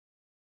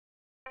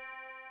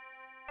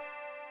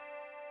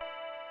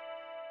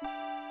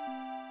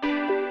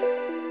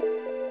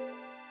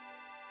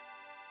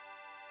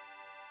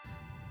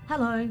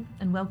Hello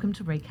and welcome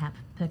to Recap,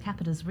 Per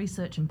Capita's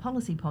research and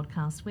policy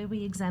podcast where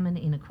we examine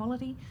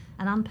inequality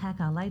and unpack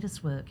our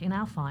latest work in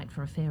our fight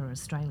for a fairer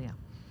Australia.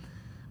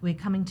 We're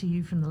coming to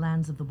you from the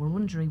lands of the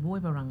Wurundjeri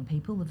Woiwurrung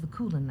people of the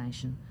Kulin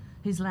Nation,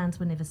 whose lands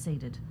were never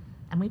ceded,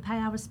 and we pay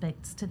our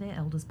respects to their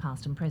elders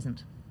past and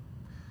present.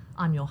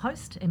 I'm your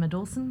host, Emma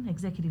Dawson,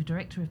 Executive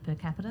Director of Per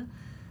Capita,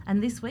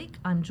 and this week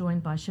I'm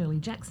joined by Shirley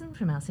Jackson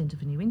from our Centre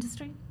for New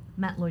Industry,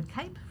 Matt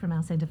Lloyd-Cape from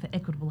our Centre for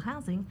Equitable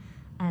Housing,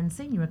 and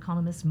senior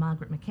economist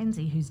Margaret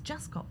McKenzie, who's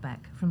just got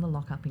back from the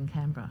lockup in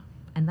Canberra.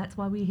 And that's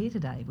why we're here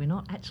today. We're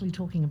not actually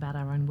talking about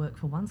our own work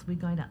for once. We're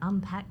going to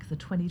unpack the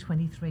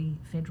 2023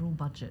 federal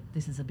budget.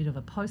 This is a bit of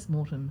a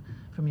post-mortem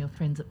from your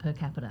friends at Per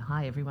Capita.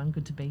 Hi everyone,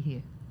 good to be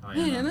here. Hi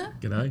Emma.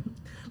 G'day.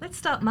 Let's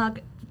start,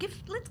 Marg.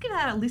 Let's give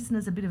our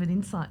listeners a bit of an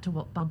insight to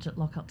what budget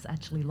lockup's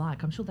actually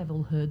like. I'm sure they've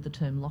all heard the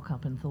term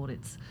lockup and thought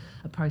it's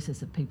a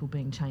process of people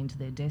being chained to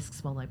their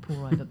desks while they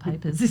pore over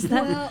papers. Is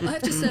that? Well, I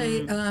have to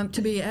say,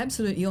 to be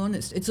absolutely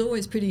honest, it's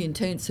always pretty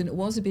intense, and it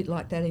was a bit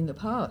like that in the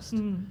past.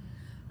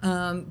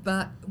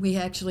 But we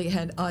actually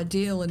had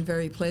ideal and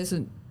very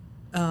pleasant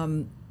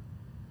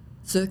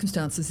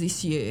circumstances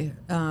this year,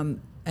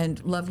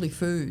 and lovely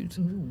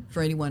food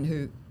for anyone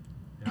who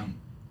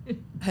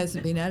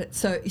hasn't been at it.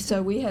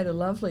 So we had a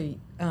lovely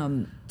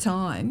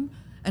time,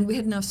 and we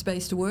had enough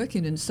space to work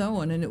in and so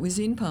on, and it was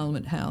in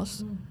Parliament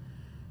House.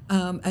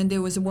 And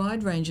there was a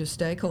wide range of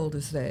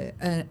stakeholders there,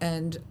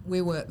 and we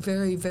were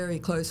very, very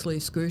closely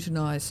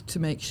scrutinised to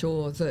make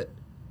sure that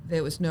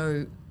there was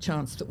no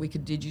chance that we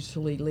could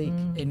digitally leak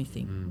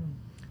anything.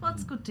 Well,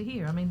 it's good to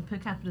hear. I mean, Per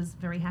Capita's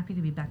very happy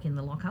to be back in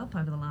the lockup.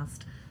 Over the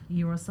last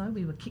year or so,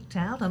 we were kicked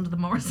out under the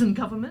Morrison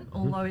government,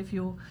 although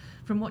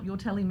from what you're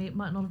telling me, it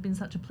might not have been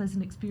such a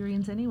pleasant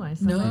experience anyway.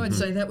 So no, I'd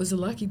say that was a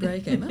lucky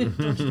break, Emma. You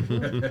said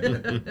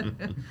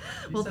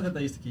that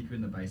they used to keep you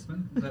in the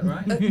basement, is that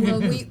right?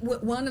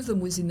 One of them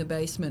was in the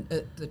basement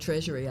at the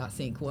Treasury, I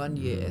think, one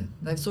year.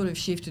 They've sort of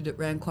shifted it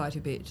around quite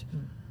a bit.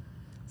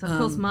 So, of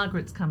course,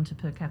 Margaret's come to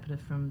Per Capita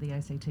from the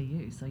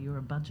ACTU, so you're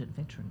a budget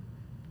veteran.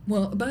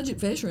 Well, a budget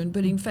veteran,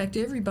 but in fact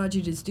every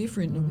budget is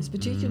different. It was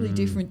particularly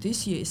different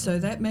this year, so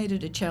that made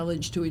it a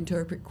challenge to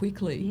interpret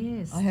quickly,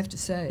 yes, I have to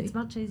say. It's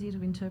much easier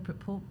to interpret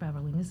pork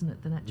barrelling, isn't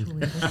it, than actual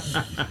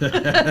investment?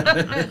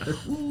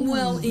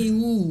 Well,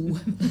 ew.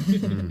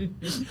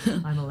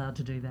 I'm allowed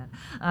to do that.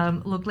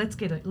 Look, let's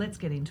get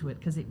into it,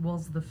 because it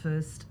was the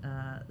first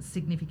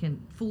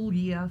significant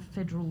full-year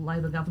federal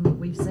Labor government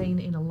we've seen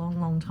in a long,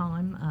 long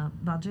time,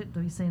 budget that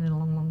we've seen in a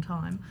long, long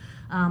time.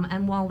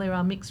 And while there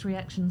are mixed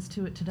reactions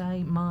to it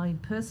today, my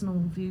personal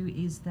view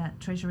is that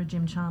Treasurer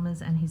Jim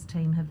Chalmers and his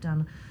team have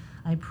done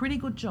a pretty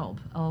good job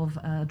of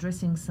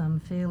addressing some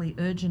fairly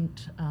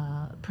urgent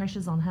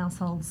pressures on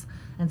households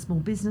and small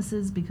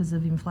businesses because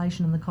of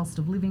inflation and the cost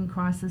of living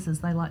crisis, as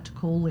they like to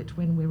call it,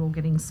 when we're all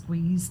getting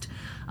squeezed,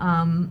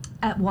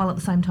 while at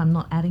the same time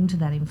not adding to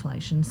that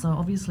inflation. So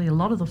obviously a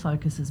lot of the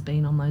focus has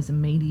been on those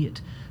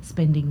immediate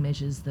spending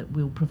measures that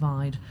will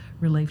provide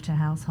relief to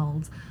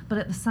households. But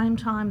at the same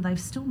time, they've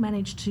still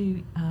managed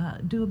to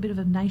do a bit of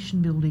a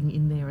nation building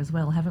in there as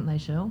well, haven't they,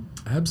 Shirl?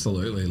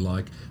 Absolutely.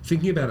 Like,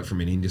 thinking about it from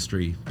an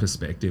industry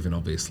perspective, and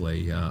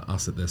obviously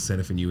us at the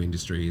Centre for New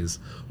Industry is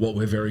what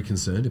we're very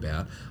concerned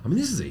about. I mean,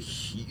 this is a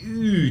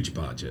huge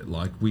budget.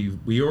 Like,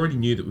 we already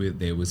knew that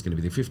there was going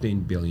to be the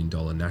 $15 billion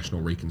National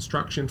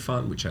Reconstruction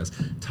Fund, which has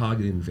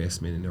targeted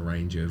investment in a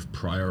range of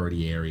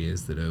priority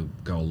areas that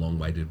go a long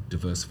way to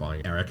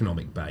diversifying our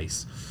economic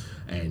base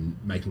and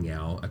making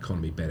our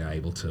economy better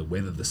able to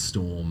weather the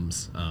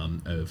storms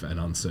of an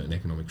uncertain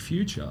economic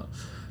future.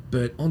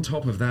 But on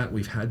top of that,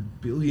 we've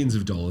had billions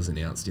of dollars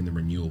announced in the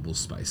renewable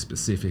space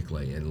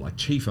specifically, and like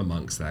chief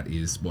amongst that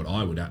is what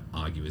I would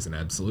argue is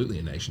absolutely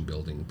a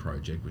nation-building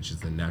project, which is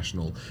the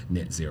National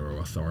Net Zero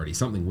Authority,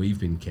 something we've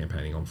been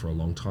campaigning on for a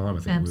long time. I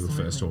think we were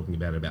first talking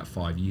about it about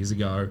 5 years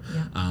ago.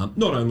 Yeah.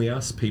 Not only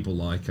us, people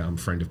like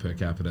friend of Per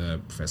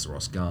Capita, Professor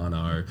Ross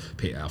Garno,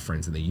 our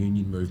friends in the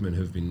union movement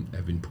have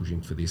been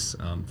pushing for this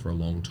for a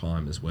long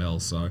time as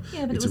well. So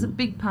yeah, but it was a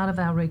big part of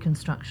our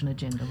reconstruction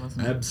agenda,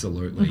 wasn't it?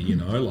 Absolutely.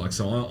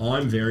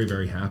 I'm very,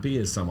 very happy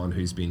as someone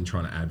who's been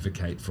trying to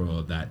advocate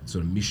for that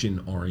sort of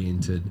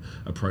mission-oriented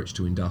approach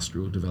to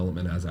industrial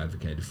development, as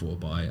advocated for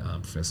by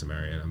Professor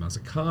Mariana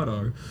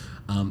Mazzucato,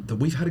 that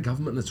we've had a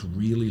government that's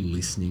really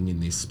listening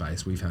in this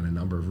space. We've had a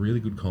number of really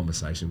good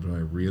conversations, but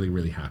I'm really,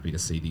 really happy to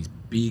see these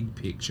big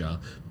picture,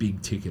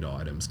 big ticket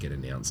items get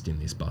announced in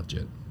this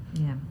budget.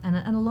 Yeah,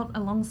 and a lot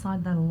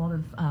alongside that, a lot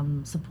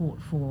of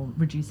support for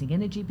reducing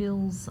energy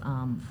bills,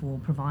 for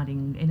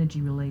providing energy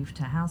relief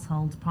to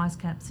households, price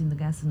caps in the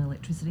gas and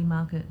electricity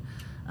market.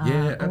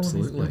 Yeah,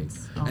 absolutely.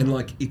 And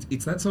like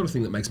it's that sort of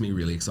thing that makes me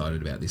really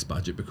excited about this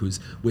budget,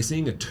 because we're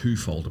seeing a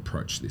twofold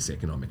approach to this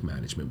economic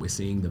management. We're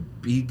seeing the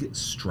big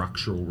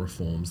structural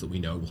reforms that we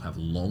know will have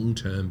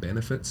long-term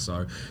benefits.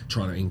 So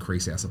trying to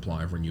increase our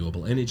supply of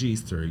renewable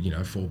energies through,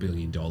 $4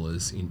 billion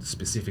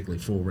specifically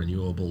for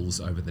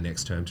renewables over the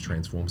next term to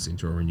transform us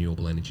into a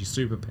renewable energy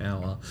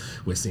superpower.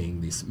 We're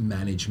seeing this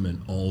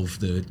management of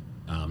the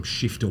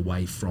shift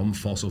away from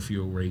fossil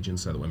fuel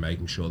regions, so that we're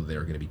making sure that there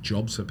are going to be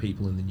jobs for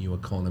people in the new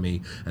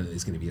economy, and that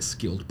there's going to be a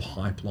skilled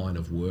pipeline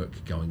of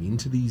work going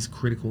into these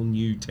critical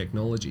new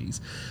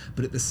technologies.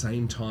 But at the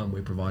same time,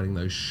 we're providing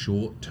those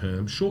short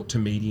to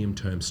medium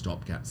term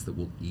stopgaps that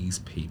will ease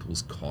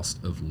people's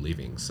cost of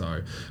living.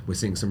 So we're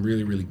seeing some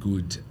really, really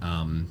good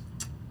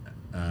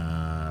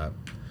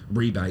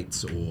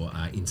rebates or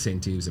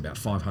incentives, about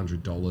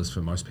 $500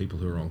 for most people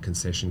who are on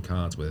concession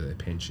cards, whether they're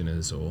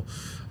pensioners or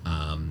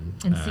and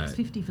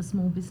 $650 for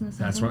small businesses.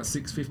 That's right,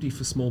 $650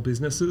 for small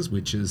businesses,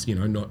 which is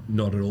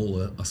not at all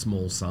a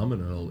small sum,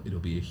 and it'll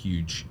be a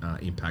huge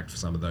impact for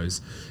some of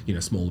those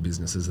smaller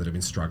businesses that have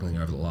been struggling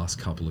over the last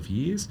couple of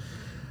years.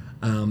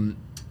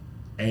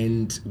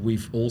 And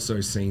we've also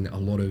seen a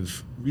lot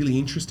of really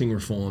interesting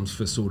reforms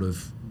for sort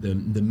of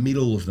the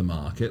middle of the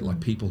market, like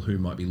people who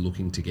might be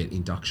looking to get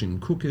induction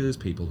cookers,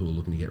 people who are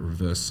looking to get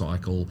reverse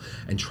cycle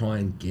and try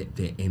and get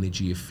their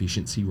energy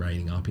efficiency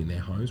rating up in their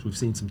homes. We've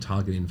seen some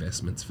target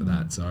investments for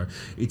that. So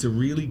it's a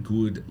really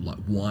good,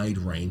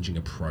 wide-ranging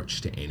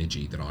approach to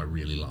energy that I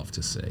really love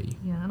to see.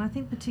 Yeah, and I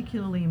think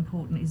particularly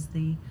important is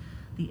the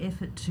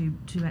effort to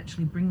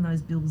actually bring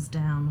those bills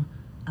down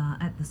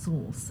at the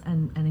source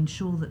and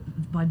ensure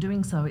that by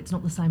doing so it's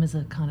not the same as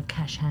a kind of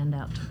cash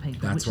handout to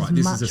people, That's which right. is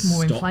This much is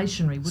more stop,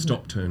 inflationary, wouldn't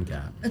stop it? turn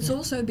gap. It's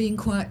also been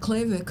quite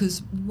clever,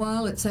 because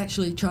while it's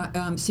actually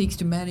seeks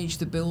to manage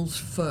the bills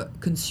for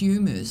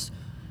consumers,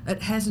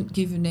 it hasn't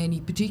given any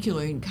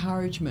particular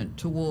encouragement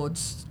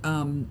towards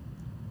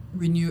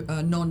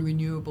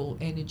non-renewable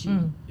energy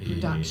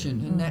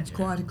production, and that's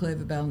quite a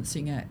clever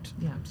balancing act.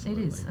 Yeah,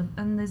 Absolutely. it is,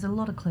 and there's a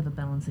lot of clever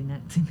balancing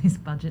acts in this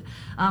budget.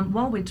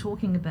 While we're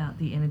talking about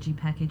the energy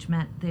package,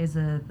 Matt, there's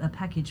a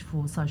package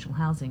for social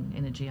housing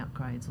energy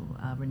upgrades or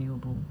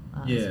renewable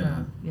as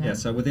well. Yeah,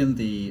 so within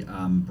the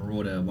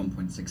broader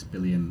 1.6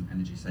 billion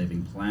energy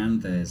saving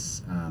plan,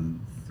 there's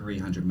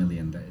 300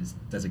 million that is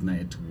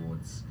designated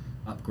towards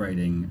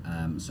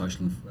upgrading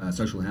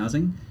social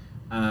housing.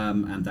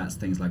 And that's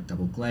things like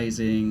double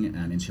glazing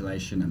and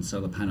insulation and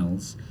solar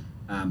panels.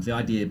 The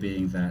idea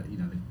being that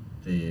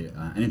the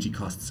energy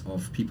costs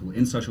of people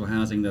in social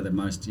housing, they're the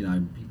most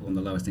people on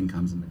the lowest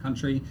incomes in the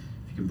country.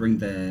 If you can bring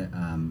their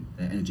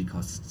energy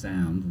costs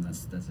down, then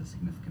that's a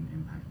significant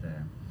impact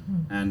there.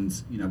 And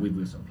we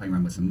were sort of playing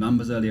around with some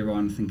numbers earlier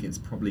on. I think it's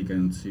probably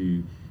going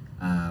to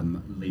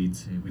lead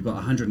to, we've got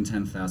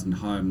 110,000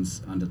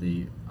 homes under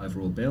the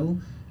overall bill.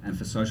 And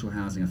for social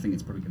housing, I think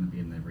it's probably going to be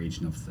in the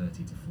region of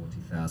 30 to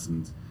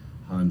 40,000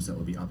 homes that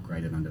will be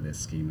upgraded under this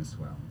scheme as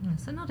well. Yeah,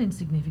 so not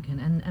insignificant,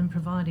 and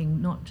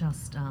providing not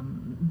just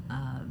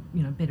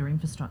better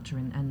infrastructure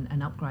and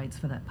upgrades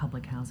for that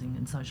public housing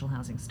and social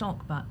housing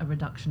stock, but a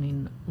reduction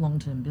in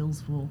long-term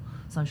bills for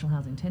social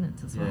housing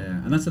tenants as well.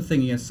 Yeah, and that's the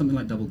thing. Something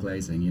like double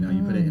glazing. You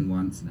put it in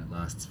once and it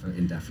lasts for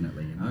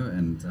indefinitely.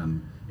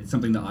 And it's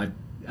something that I.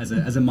 As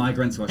a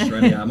migrant to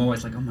Australia, I'm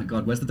always like, oh my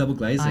God, where's the double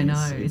glazing? I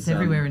know, it's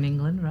everywhere in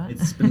England, right?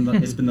 It's been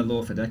the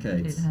law for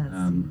decades. It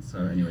has. So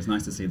anyway, it's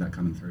nice to see that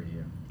coming through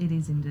here. It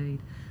is indeed.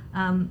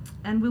 And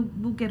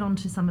we'll get on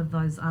to some of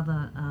those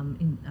other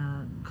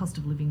cost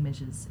of living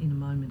measures in a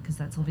moment, because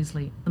that's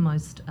obviously the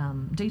most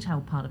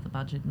detailed part of the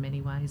budget in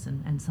many ways,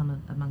 and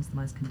some amongst the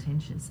most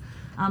contentious.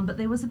 But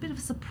there was a bit of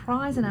a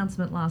surprise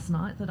announcement last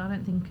night that I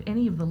don't think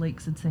any of the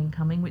leaks had seen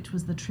coming, which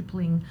was the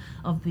tripling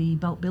of the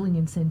bulk billing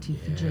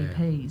incentive for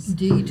GPs.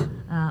 Indeed.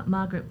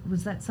 Margaret,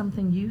 was that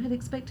something you had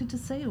expected to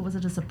see, or was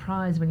it a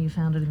surprise when you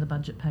found it in the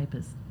budget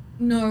papers?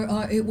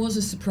 No, it was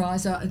a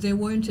surprise. There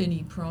weren't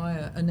any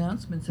prior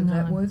announcements of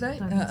that, were they?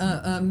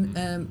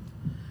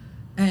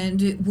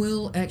 And it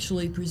will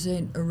actually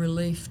present a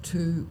relief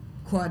to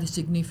quite a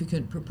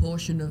significant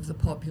proportion of the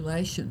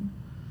population.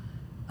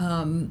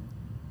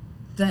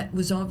 That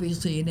was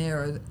obviously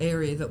an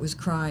area that was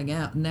crying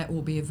out, and that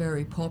will be a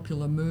very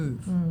popular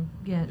move.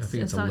 Yeah, I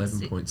think it's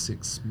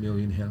 11.6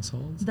 million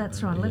households.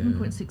 That's right,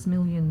 11.6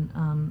 million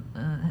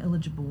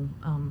eligible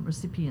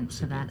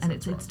recipients for that, and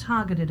it's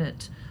targeted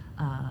at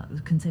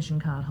concession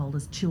card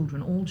holders,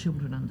 all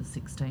children under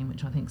 16,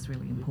 which I think is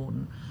really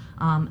important.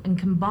 And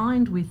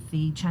combined with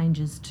the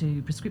changes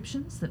to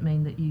prescriptions that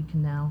mean that you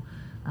can now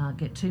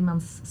get 2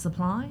 months'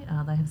 supply.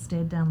 They have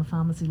stared down the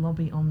pharmacy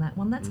lobby on that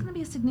one. That's going to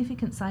be a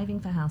significant saving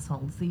for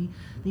households. The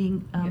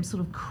sort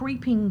of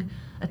creeping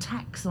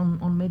attacks on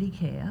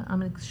Medicare,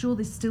 I'm sure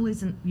this still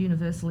isn't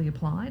universally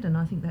applied, and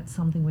I think that's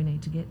something we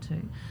need to get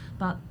to.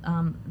 But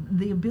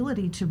the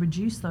ability to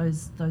reduce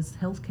those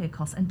healthcare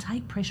costs and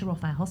take pressure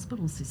off our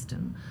hospital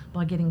system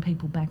by getting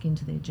people back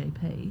into their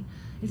GP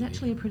is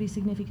actually a pretty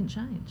significant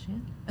change. Yeah,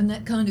 and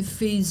that kind of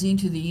feeds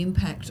into the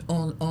impact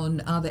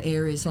on other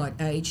areas like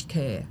aged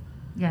care.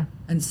 Yeah.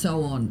 And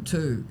so on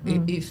too.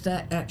 If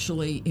that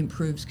actually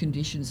improves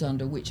conditions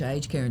under which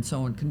aged care and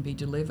so on can be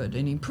delivered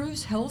and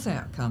improves health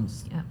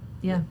outcomes.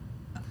 Yeah.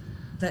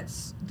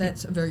 That's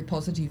a very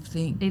positive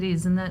thing. It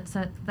is, and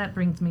that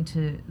brings me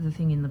to the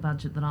thing in the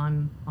budget that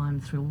I'm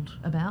thrilled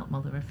about.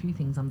 Well, there are a few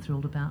things I'm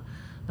thrilled about,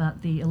 but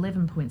the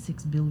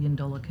 $11.6 billion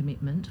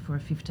commitment for a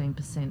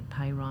 15%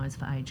 pay rise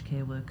for aged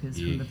care workers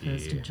from the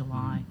 1st of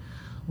July.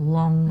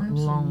 Long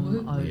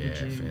Absolutely.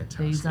 overdue. fantastic.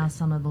 These are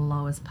some of the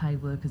lowest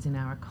paid workers in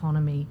our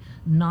economy.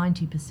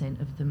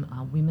 90% of them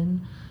are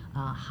women.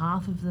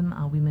 Half of them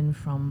are women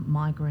from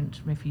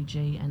migrant,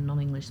 refugee and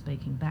non-English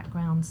speaking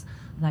backgrounds.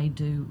 They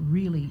do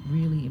really,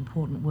 really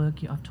important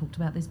work. I've talked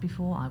about this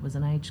before. I was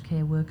an aged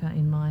care worker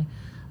in my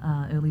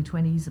early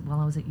 20s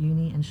while I was at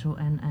uni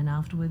and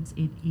afterwards.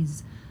 It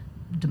is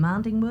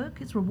demanding work,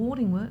 it's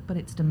rewarding work, but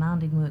it's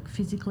demanding work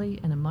physically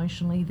and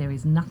emotionally. There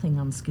is nothing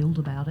unskilled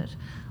about it,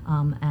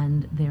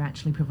 and they're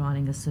actually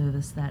providing a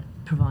service that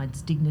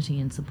provides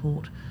dignity and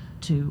support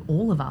to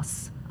all of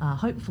us.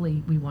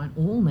 Hopefully we won't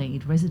all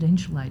need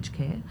residential aged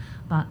care,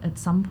 but at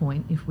some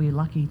point, if we're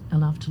lucky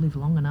enough to live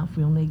long enough,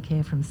 we'll need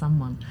care from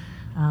someone.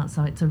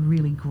 So it's a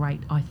really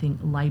great, I think,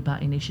 Labor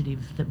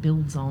initiative that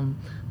builds on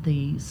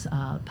the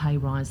pay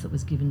rise that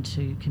was given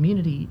to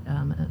community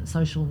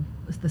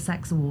the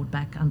Sachs Award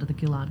back under the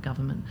Gillard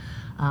government.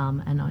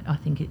 And I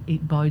think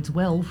it bodes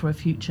well for a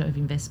future of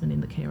investment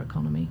in the care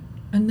economy.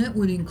 And that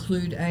would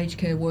include aged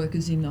care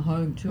workers in the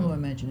home too, I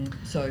imagine.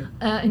 So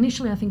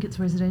initially, I think it's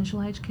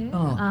residential aged care,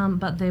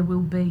 but there will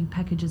be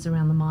packages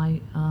around the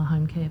My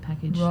Home Care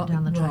package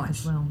down the track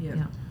as well. Yep.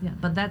 Yeah.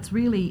 But that's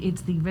really,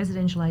 it's the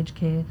residential aged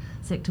care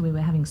sector where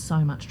we're having so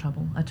much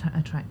trouble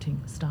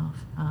attracting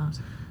staff.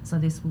 So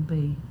this will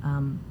be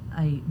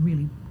a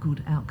really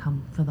good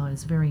outcome for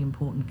those very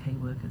important key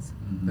workers.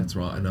 That's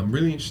right, and I'm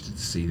really interested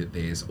to see that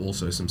there's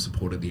also some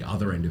support at the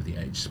other end of the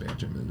age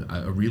spectrum,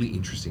 and a really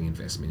interesting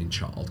investment in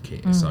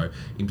childcare. So,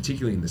 in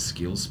particular in the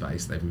skills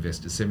space, they've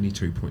invested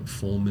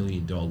 $72.4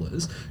 million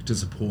to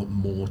support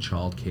more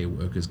childcare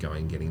workers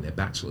going and getting their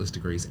bachelor's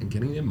degrees and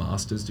getting their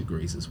master's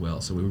degrees as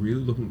well. So we're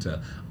really looking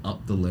to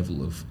up the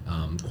level of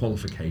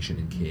qualification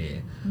in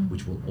care,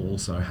 which will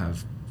also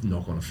have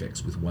knock-on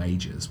effects with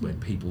wages. When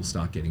people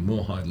start getting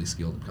more highly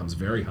skilled, it becomes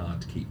very hard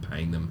to keep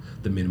paying them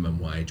the minimum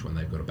wage when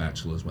they've got a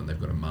bachelor's, when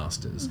they've got a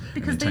master's.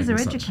 Because these are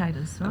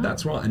educators, right?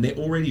 That's right, and they're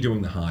already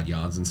doing the hard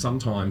yards, and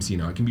sometimes,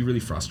 it can be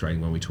really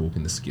frustrating when we talk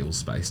in the skills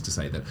space to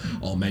say that,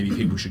 maybe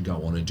people should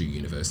go on and do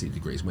university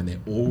degrees when they're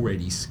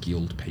already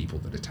skilled people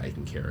that are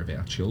taking care of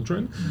our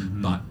children.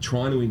 But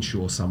trying to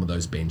ensure some of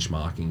those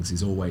benchmarkings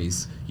is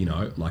always,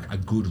 like a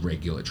good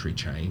regulatory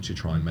change to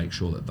try and make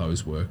sure that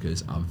those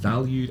workers are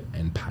valued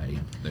and paid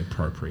the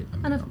appropriate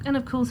amount. And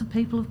of course,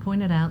 people have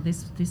pointed out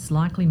this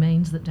likely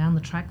means that down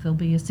the track there'll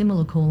be a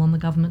similar call on the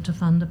government to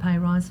fund a pay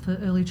rise for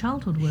early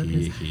childhood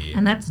workers.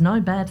 And that's no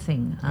bad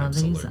thing.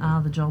 These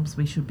are the jobs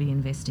we should be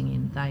investing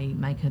in. They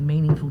make a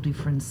meaningful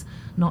difference,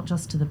 not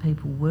just to the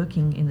people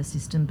working in the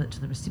system, but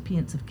to the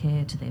recipients of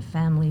care, to their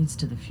families,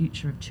 to the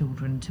future of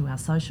children, to our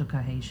social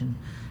cohesion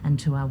and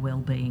to our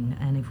well-being.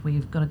 And if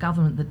we've got a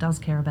government that does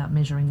care about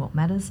measuring what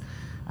matters,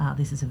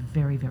 this is a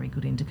very, very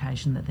good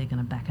indication that they're going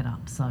to back it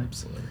up. So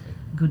Absolutely.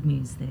 Good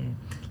news there.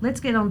 Let's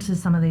get on to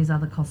some of these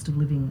other cost of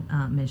living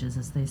measures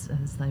as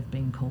they've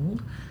been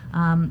called.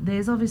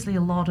 There's obviously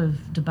a lot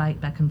of debate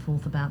back and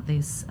forth about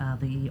this.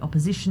 The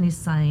opposition is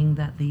saying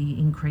that the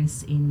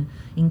increase in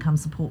income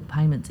support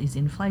payments is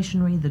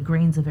inflationary. The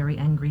Greens are very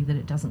angry that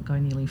it doesn't go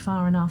nearly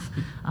far enough.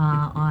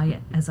 I,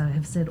 as I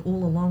have said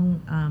all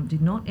along,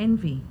 did not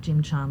envy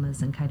Jim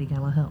Chalmers and Katie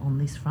Gallagher on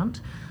this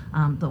front.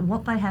 But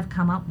what they have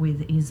come up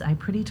with is a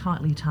pretty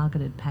tightly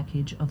targeted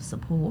package of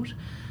support.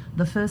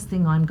 The first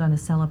thing I'm going to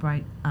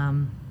celebrate,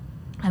 and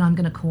I'm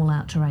going to call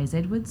out Therese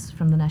Edwards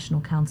from the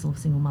National Council of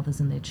Single Mothers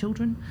and Their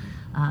Children,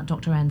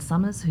 Dr. Anne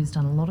Summers, who's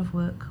done a lot of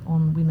work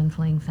on women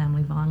fleeing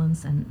family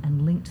violence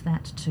and linked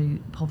that to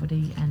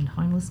poverty and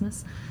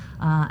homelessness,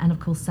 and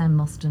of course Sam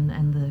Mostyn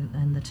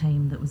and the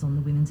team that was on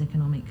the Women's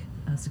Economic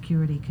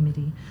Security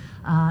Committee,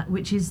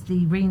 which is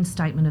the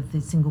reinstatement of the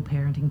single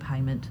parenting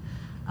payment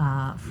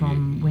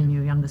from when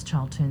your youngest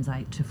child turns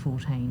 8 to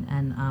 14.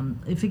 And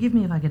forgive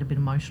me if I get a bit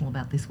emotional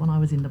about this one. I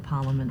was in the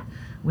Parliament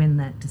when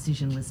that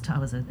decision was, I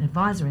was an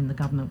advisor in the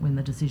government when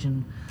the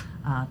decision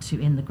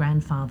to end the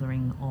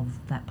grandfathering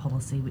of that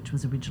policy, which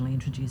was originally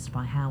introduced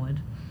by Howard,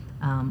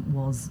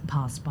 was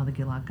passed by the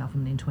Gillard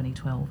government in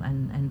 2012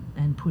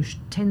 and pushed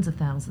tens of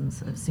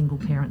thousands of single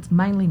parents,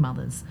 mainly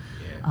mothers,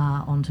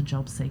 onto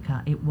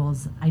JobSeeker. It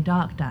was a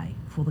dark day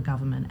for the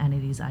government, and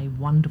it is a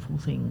wonderful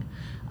thing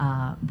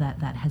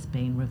that has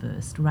been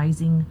reversed.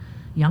 Raising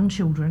young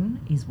children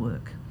is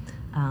work.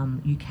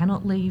 You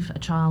cannot leave a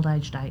child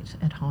aged 8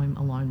 at home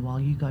alone while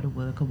you go to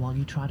work or while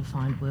you try to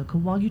find work or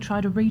while you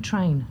try to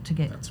retrain to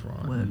get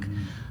work.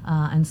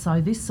 And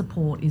so this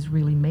support is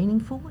really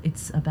meaningful.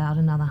 It's about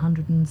another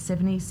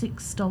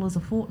 $176 a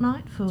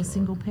fortnight for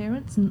single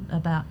parents,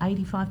 about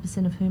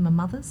 85% of whom are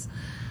mothers.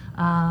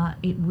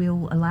 It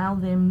will allow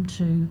them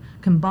to,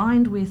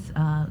 combined with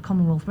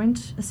Commonwealth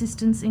rent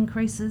assistance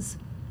increases,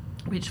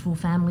 which for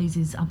families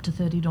is up to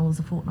 $30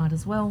 a fortnight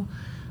as well,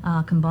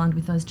 combined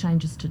with those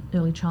changes to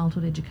early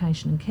childhood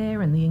education and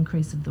care and the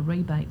increase of the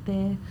rebate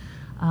there,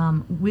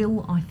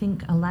 will, I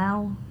think,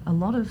 allow a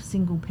lot of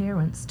single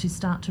parents to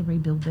start to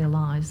rebuild their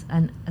lives.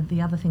 And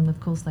the other thing, of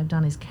course, they've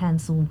done is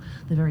cancel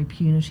the very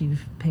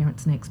punitive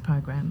Parents Next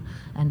program.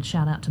 And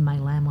shout out to May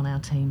Lamb on our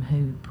team,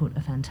 who put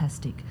a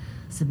fantastic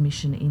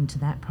submission into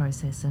that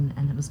process, and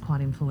it was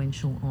quite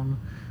influential on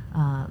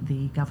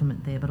the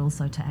government there, but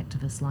also to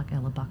activists like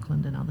Ella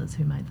Buckland and others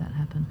who made that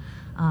happen.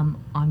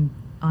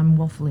 I'm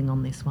waffling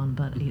on this one,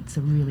 but it's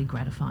a really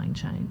gratifying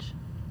change.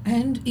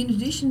 And in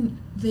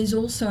addition, there's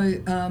also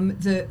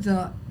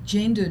the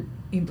gender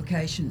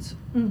implications,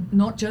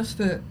 not just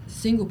for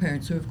single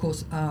parents, who of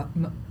course are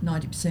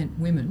 90%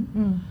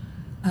 women.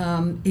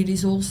 It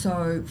is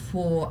also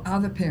for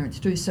other parents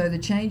too. So the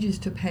changes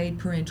to paid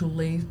parental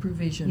leave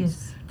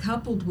provisions,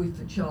 coupled with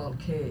the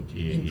childcare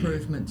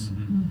improvements,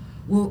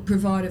 will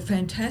provide a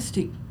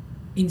fantastic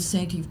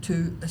incentive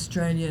to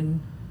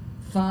Australian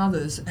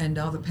fathers and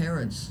other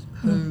parents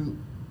who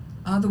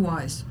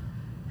otherwise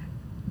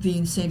the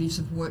incentives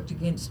have worked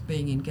against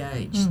being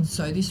engaged.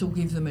 So this will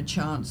give them a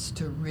chance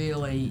to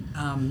really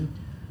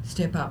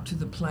step up to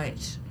the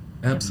plate.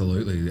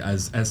 Absolutely.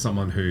 As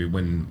someone who,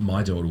 when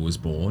my daughter was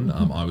born,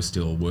 I was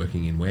still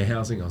working in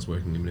warehousing. I was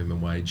working a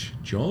minimum wage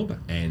job,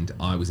 and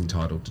I was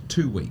entitled to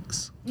 2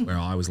 weeks where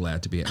I was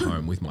allowed to be at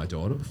home with my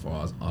daughter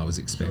before I was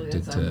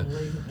expected to.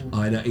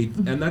 I know,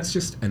 and that's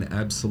just an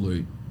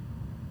absolute.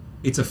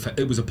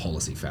 It was a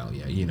policy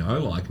failure, you know,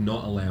 like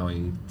not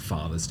allowing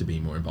fathers to be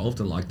more involved.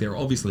 And like there are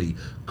obviously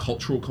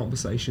cultural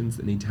conversations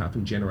that need to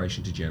happen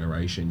generation to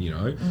generation, you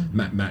know.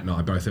 Matt and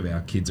I, both of our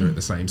kids are at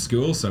the same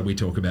school, so we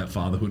talk about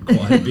fatherhood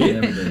quite a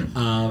bit.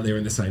 They're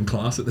in the same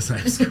class at the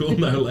same school,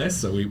 no less,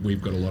 so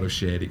we've got a lot of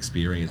shared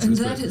experiences.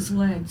 And that has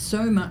lagged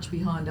so much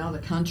behind other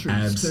countries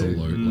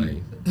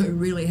absolutely who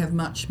really have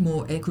much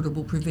more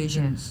equitable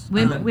provisions.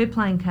 We're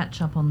playing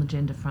catch up on the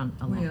gender front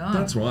a lot. We are.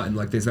 That's right, and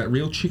like there's that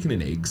real chicken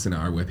and egg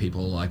scenario where people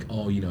are like,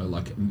 oh, you know,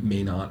 like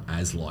men aren't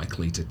as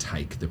likely to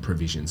take the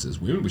provisions as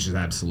women, which is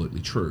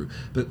absolutely true.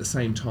 But at the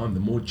same time, the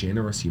more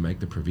generous you make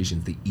the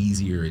provisions, the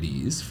easier it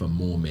is for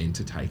more men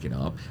to take it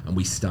up. And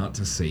we start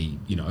to see,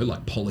 you know,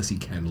 like policy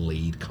can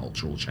lead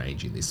cultural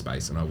change in this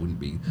space. And I wouldn't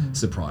be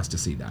surprised to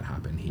see that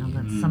happen here.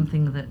 No, that's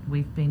something that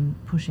we've been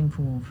pushing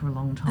for a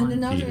long time. And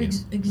another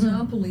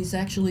example is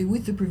actually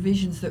with the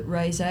provisions that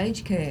raise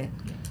aged care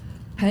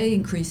pay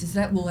increases,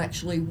 that will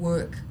actually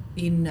work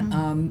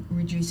in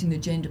reducing the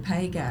gender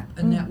pay gap,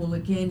 and that will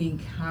again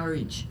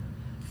encourage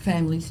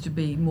families to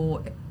be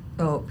more,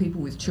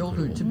 people with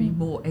children to be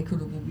more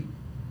equitable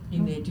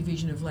in their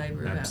division of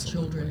labour about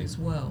children as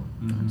well.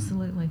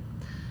 Absolutely.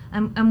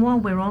 And while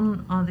we're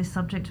on this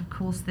subject, of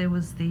course, there are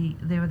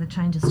the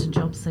changes to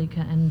job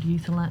seeker and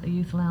youth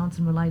allowance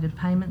and related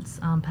payments.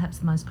 Perhaps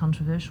the most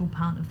controversial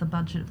part of the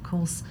budget, of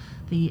course,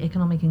 the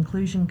Economic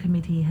Inclusion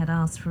Committee had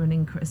asked for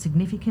a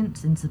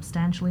significant and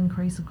substantial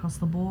increase across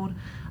the board.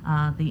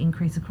 The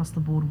increase across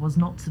the board was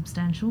not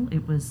substantial.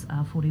 It was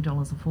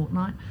 $40 a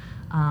fortnight.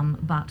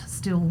 But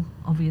still,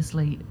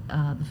 obviously,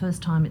 the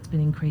first time it's been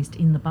increased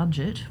in the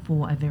budget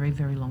for a very,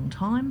 very long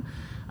time.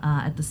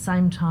 At the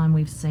same time,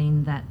 we've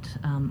seen that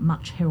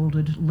much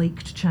heralded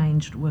leaked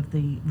change with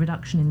the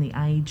reduction in the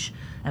age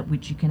at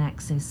which you can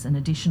access an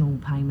additional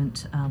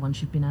payment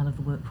once you've been out of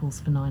the workforce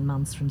for 9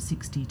 months, from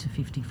 60 to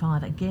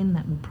 55. Again,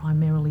 that will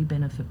primarily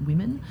benefit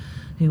women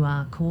who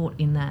are caught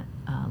in that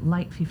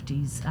late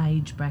 50s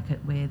age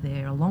bracket where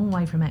they're a long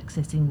way from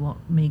accessing what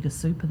meagre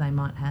super they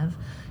might have,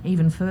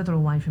 even further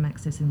away from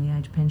accessing the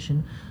age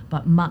pension,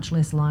 but much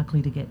less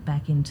likely to get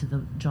back into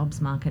the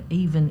jobs market,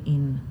 even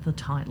in the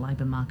tight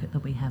labour market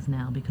that we have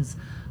now, because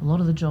a lot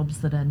of the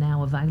jobs that are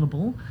now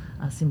available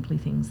are simply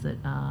things that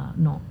are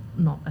not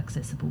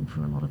accessible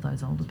for a lot of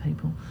those older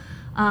people.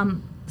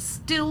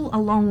 Still a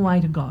long way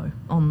to go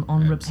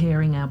on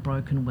repairing our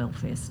broken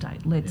welfare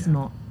state. Let's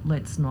not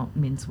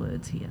mince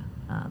words here.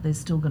 There's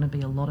still going to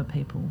be a lot of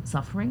people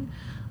suffering,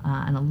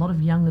 and a lot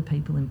of younger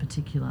people in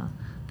particular,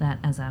 that,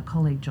 as our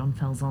colleague John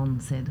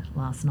Falzon said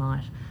last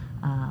night,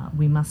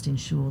 we must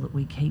ensure that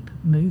we keep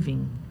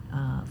moving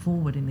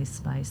forward in this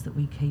space, that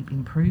we keep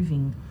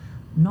improving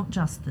not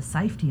just the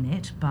safety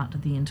net,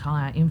 but the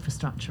entire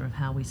infrastructure of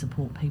how we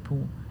support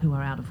people who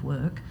are out of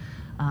work,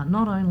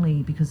 not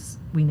only because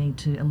we need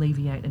to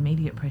alleviate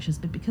immediate pressures,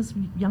 but because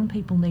young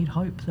people need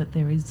hope that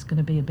there is going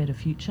to be a better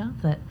future,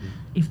 that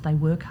if they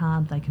work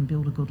hard, they can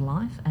build a good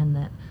life, and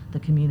that the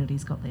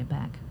community's got their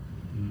back.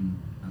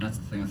 And that's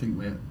the thing, I think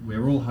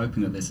we're all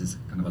hoping that this is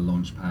kind of a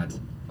launchpad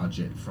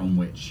budget from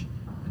which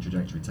the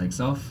trajectory takes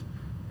off,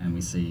 and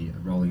we see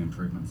rolling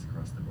improvements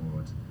across the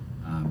board.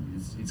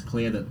 It's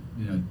clear that,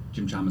 you know,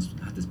 Jim Chalmers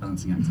had this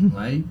balancing act to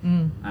play,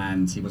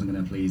 and he wasn't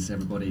going to please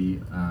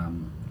everybody,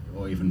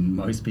 or even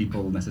most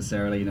people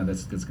necessarily. You know,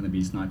 there's going to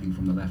be sniping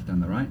from the left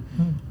and the right,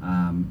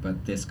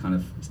 but this kind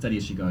of steady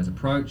as she goes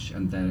approach,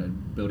 and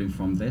then building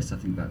from this, I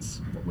think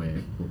that's what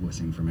we're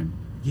seeing from him.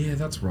 Yeah,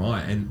 that's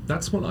right. And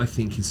that's what I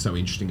think is so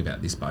interesting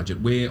about this budget.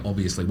 We're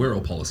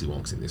all policy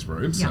wonks in this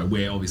room, so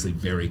we're obviously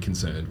very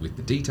concerned with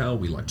the detail.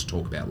 We like to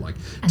talk about like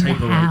and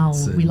taper the how.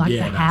 rates. And, we like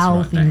the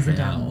how things are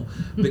done.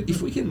 But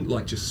if we can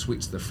like just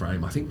switch the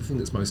frame, I think the thing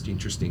that's most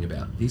interesting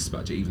about this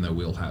budget, even though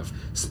we'll have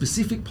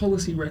specific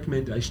policy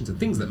recommendations and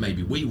things that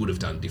maybe we would have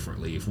done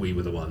differently if we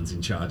were the ones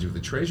in charge of the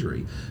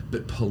Treasury,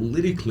 but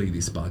politically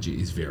this budget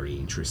is very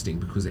interesting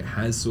because it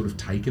has sort of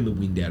taken the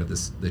wind out of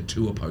the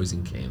two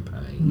opposing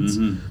campaigns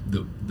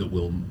that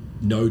will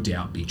no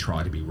doubt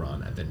try to be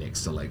run at the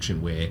next election,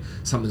 where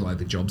something like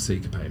the job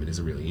seeker payment is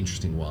a really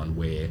interesting one,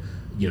 where,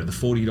 you know, the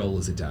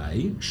 $40 a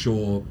day,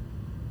 sure,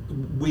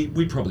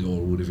 we probably all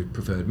would have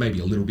preferred maybe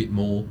a little bit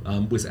more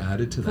was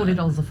added to that.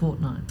 $40 a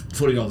fortnight.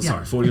 $40,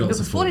 sorry, $40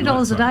 a fortnight.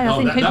 $40 a day, I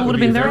think people would have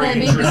been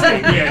very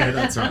interesting. Yeah,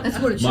 that's right. That's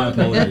what it should My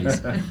be.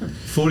 apologies.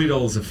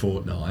 $40 a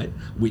fortnight,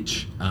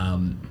 which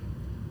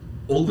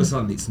all of a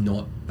sudden it's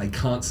not, they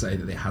can't say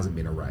that there hasn't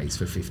been a raise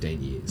for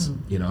 15 years.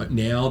 You know,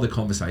 now the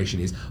conversation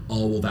is,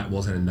 oh, well, that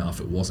wasn't enough,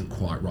 it wasn't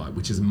quite right,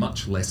 which is a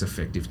much less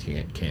effective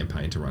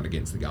campaign to run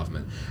against the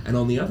government. And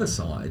on the other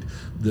side,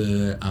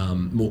 the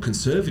more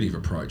conservative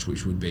approach,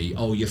 which would be,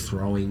 oh, you're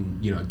throwing,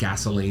 you know,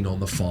 gasoline on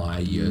the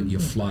fire, you're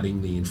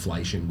flooding the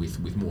inflation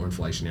with more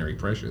inflationary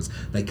pressures.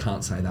 They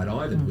can't say that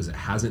either because it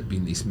hasn't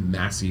been this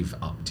massive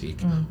uptick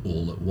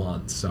all at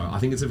once. So I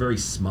think it's a very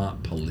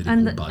smart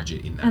political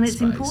budget in that And it's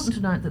space. important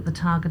to note that the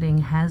targeting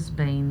has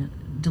been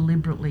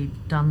deliberately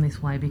done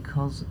this way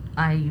because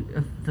A,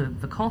 of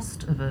the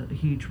cost of a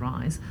huge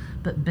rise,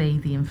 but B,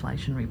 the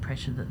inflationary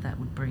pressure that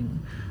would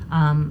bring.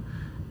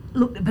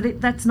 Look,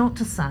 but that's not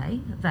to say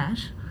that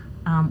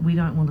we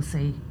don't want to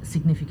see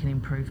significant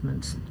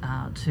improvements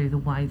to the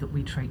way that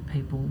we treat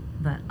people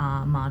that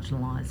are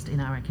marginalised in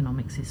our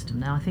economic system.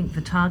 Now, I think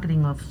the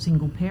targeting of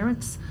single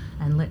parents,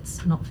 and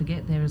let's not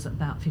forget there is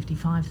about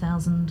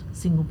 55,000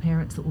 single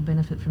parents that will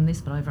benefit from this,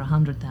 but over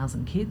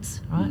 100,000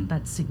 kids, right?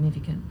 That's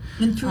significant.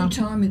 And through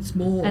time it's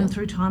more. And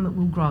through time it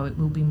will grow, it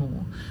will be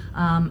more.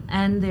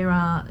 And there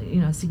are, you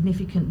know,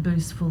 significant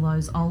boosts for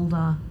those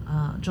older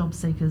job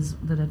seekers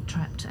that are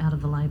trapped out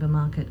of the labour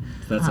market.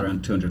 So that's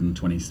around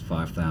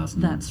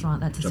 225,000. That's right.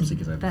 That's job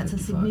seekers over that's 55.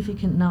 a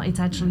significant. No, it's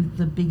actually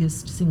the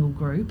biggest single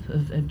group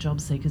of job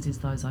seekers is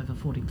those over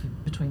 40,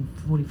 between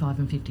 45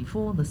 and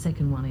 54. The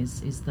second one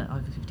is the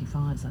over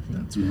 55s, I think.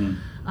 That's right.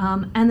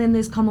 And then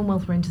there's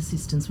Commonwealth Rent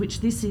Assistance,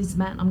 which this is,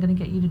 Matt, I'm going to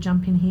get you to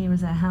jump in here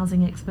as our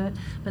housing expert,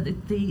 but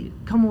the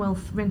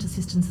Commonwealth Rent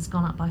Assistance has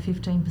gone up by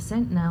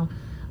 15%. Now,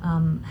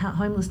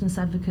 homelessness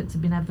advocates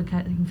have been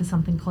advocating for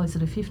something closer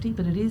to 50,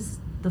 but it is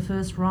the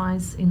first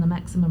rise in the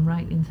maximum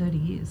rate in 30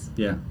 years.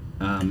 Yeah,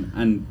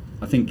 and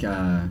I think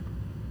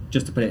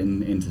just to put it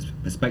into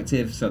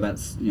perspective, so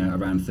that's, you know,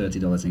 around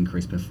 $30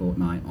 increase per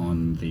fortnight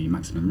on the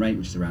maximum rate,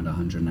 which is around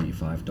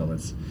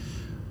 $185.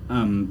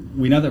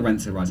 We know that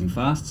rents are rising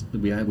fast.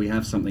 We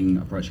have something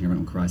approaching a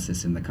rental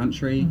crisis in the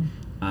country.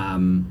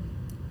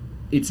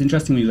 It's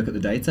interesting when you look at the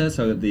data.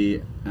 So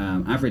the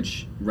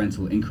average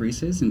rental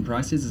increases in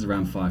prices is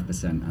around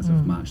 5% as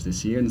of March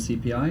this year in the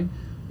CPI.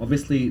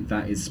 Obviously,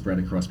 that is spread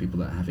across people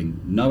that are having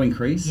no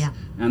increase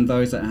and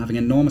those that are having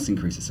enormous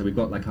increases. So we've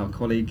got, like, our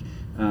colleague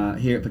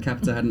here at Per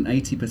Capita had an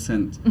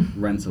 80%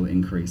 rental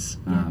increase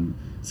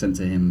sent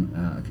to him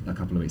a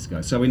couple of weeks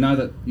ago. So we know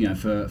that, you know,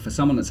 for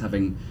someone that's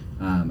having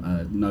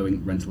no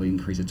rental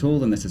increase at all,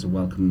 then this is a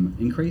welcome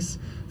increase.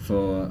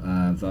 For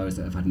those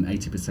that have had an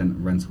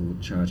 80% rental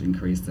charge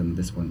increase, then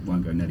this one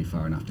won't go nearly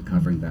far enough to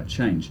covering that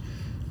change.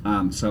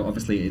 So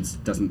obviously it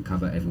doesn't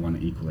cover everyone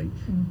equally.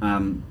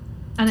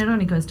 And it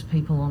only goes to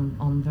people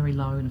on very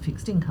low and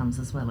fixed incomes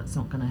as well. It's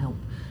not going to help,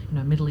 you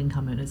know, middle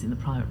income earners in the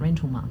private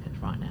rental market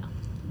right now.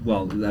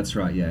 Well, that's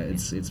right, yeah.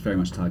 It's very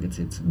much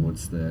targeted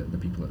towards the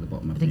people at the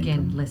bottom of But the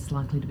again, income. less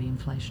likely to be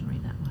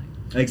inflationary that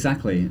way.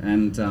 Exactly,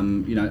 and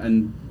you know,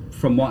 and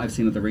from what I've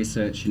seen of the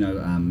research, you know,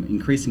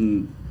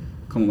 increasing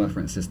Commonwealth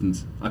Rent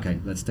Assistance. Okay,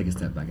 let's take a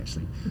step back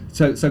actually.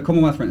 So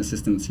Commonwealth Rent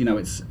Assistance, you know,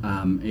 it's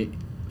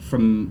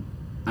from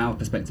our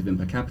perspective in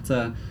Per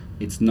Capita,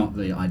 it's not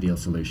the ideal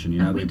solution. You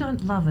know, we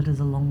don't love it as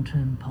a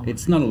long-term policy.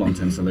 It's not a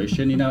long-term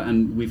solution, you know,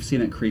 and we've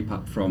seen it creep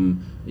up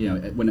from, you know,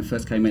 when it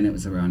first came in, it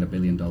was around $1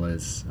 billion,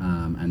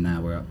 and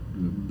now we're up.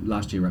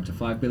 Last year we're up to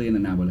 $5 billion,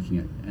 and now we're looking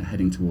at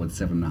heading towards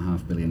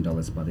 $7.5 billion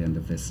by the end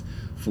of this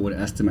forward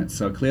estimate.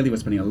 So clearly, we're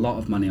spending a lot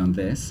of money on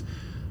this.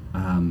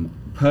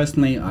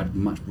 Personally, I'd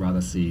much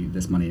rather see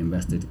this money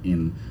invested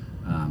in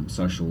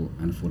social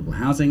and affordable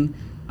housing,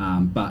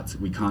 but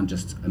we can't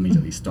just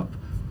immediately stop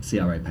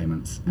CRA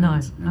payments and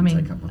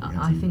take up public housing.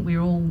 I think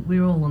we're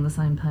all on the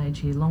same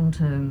page here.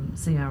 Long-term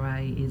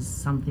CRA is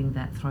something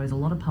that throws a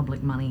lot of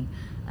public money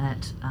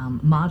at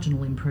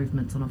marginal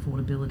improvements on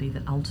affordability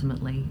that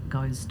ultimately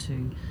goes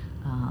to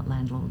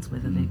landlords,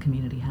 whether they're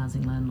community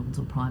housing landlords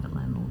or private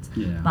landlords.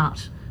 Yeah.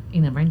 But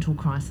in a rental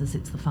crisis,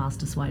 it's the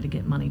fastest way to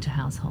get money to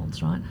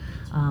households, right?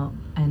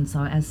 And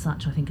so as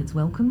such, I think it's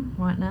welcome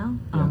right now.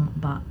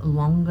 But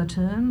longer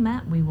term,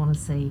 Matt, we want to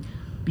see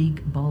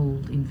big,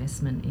 bold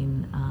investment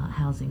in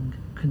housing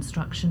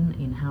construction,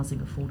 in housing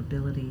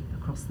affordability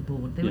across the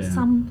board. There were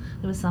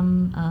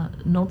some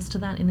nods to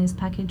that in this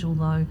package,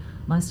 although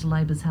most of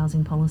Labor's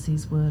housing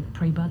policies were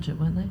pre-budget,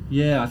 weren't they?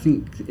 Yeah, I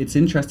think it's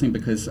interesting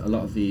because a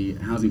lot of the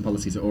housing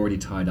policies are already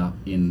tied up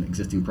in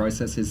existing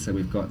processes. So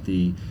we've got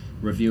the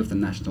review of the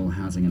National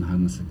Housing and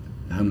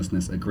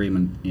Homelessness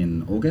Agreement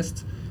in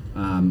August.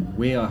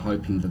 We are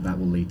hoping that that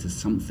will lead to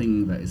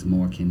something that is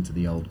more akin to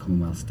the old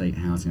Commonwealth state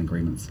housing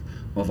agreements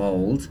of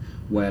old,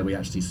 where we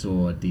actually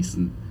saw a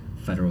decent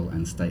federal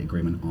and state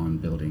agreement on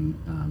building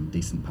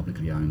decent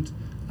publicly owned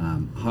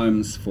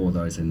homes for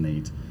those in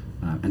need,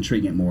 and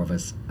treating it more of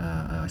as,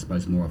 I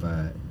suppose, more of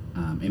a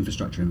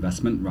infrastructure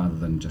investment rather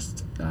than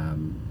just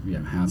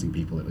housing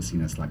people. It was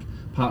seen as like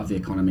part of the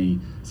economy,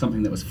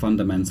 something that was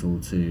fundamental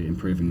to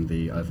improving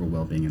the overall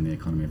well-being and the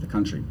economy of the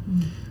country.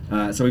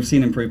 So we've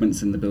seen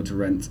improvements in the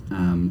build-to-rent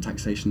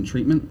taxation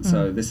treatment.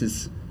 So this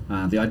is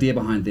the idea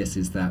behind this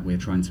is that we're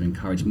trying to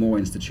encourage more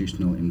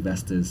institutional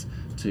investors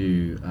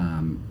to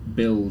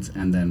build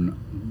and then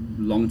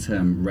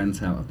long-term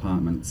rent out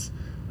apartments.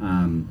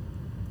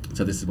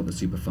 So this is what the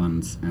super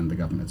funds and the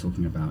government are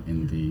talking about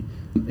in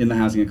the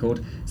housing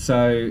accord.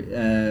 So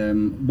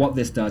what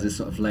this does is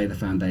sort of lay the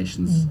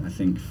foundations, I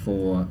think,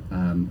 for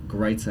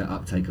greater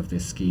uptake of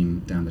this scheme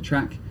down the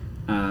track.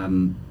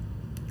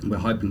 We're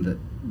hoping that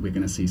we're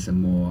going to see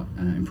some more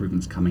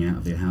improvements coming out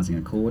of the housing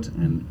accord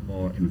and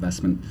more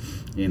investment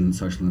in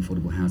social and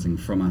affordable housing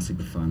from our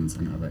super funds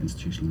and other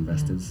institutional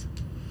investors.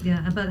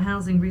 Yeah, but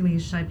housing really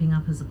is shaping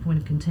up as a point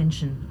of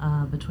contention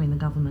between the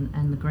government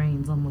and the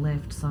Greens on the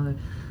left. So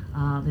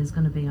there's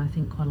going to be, I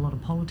think, quite a lot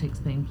of politics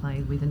being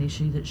played with an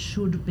issue that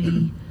should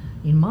be,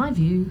 in my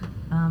view,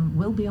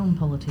 well beyond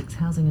politics.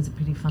 Housing is a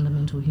pretty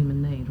fundamental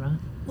human need, right?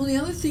 Well, the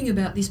other thing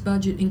about this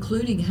budget,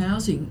 including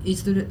housing,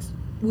 is that it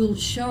will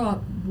show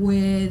up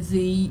where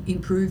the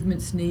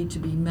improvements need to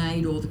be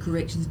made or the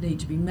corrections need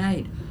to be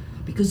made,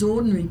 because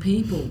ordinary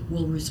people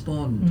will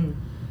respond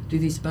to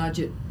this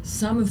budget.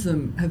 Some of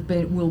them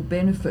will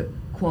benefit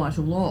quite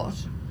a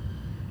lot,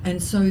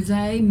 and so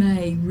they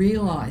may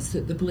realise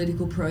that the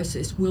political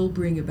process will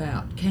bring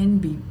about, can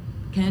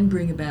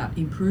bring about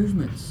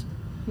improvements,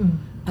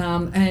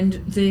 and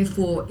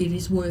therefore it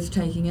is worth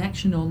taking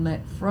action on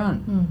that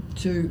front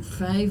to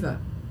favour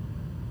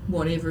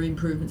whatever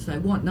improvements they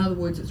want. In other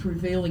words, it's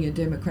revealing a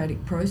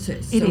democratic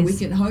process. We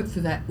can hope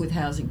for that with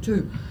housing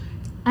too.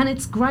 And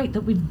it's great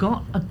that we've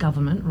got a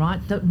government,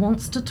 right, that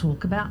wants to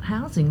talk about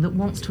housing, that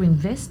wants to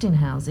invest in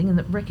housing, and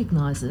that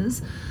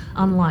recognises,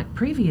 unlike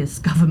previous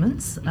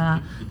governments,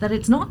 that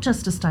it's not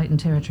just a state and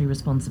territory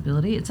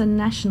responsibility, it's a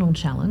national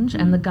challenge,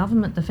 and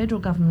the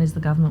federal government is the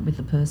government with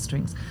the purse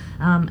strings.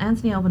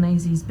 Anthony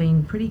Albanese's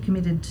been pretty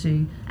committed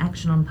to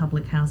action on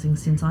public housing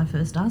since I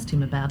first asked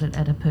him about it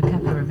at a per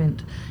capita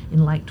event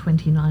in late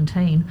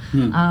 2019.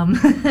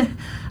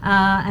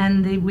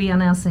 And we are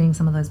now seeing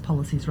some of those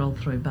policies roll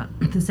through, but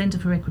the Centre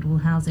for Equitable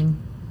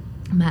Housing,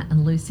 Matt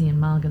and Lucy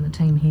and Marg and the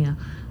team here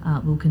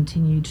will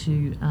continue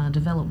to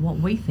develop what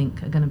we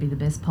think are going to be the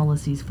best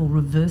policies for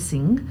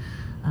reversing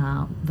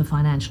the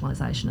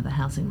financialisation of the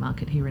housing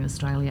market here in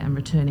Australia and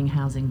returning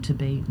housing to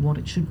be what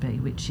it should be,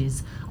 which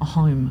is a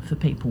home for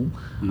people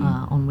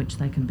on which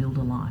they can build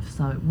a life.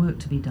 So work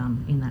to be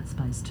done in that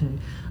space too.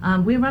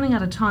 We're running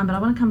out of time, but I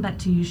want to come back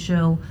to you,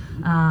 Shirl,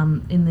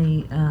 in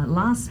the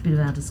last bit of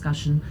our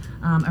discussion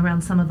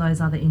around some of those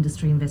other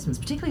industry investments,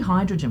 particularly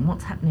hydrogen.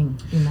 What's happening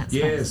in that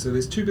space? Yeah, so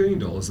there's $2 billion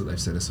that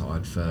they've set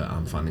aside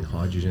for funding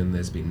hydrogen.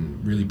 There's been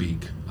really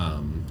big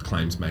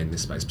claims made in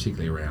this space,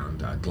 particularly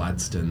around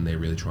Gladstone. They're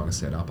really trying to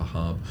set up a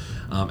hub,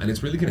 and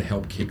it's really going to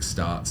help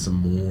kickstart some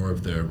more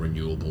of the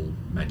renewable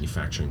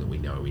manufacturing that we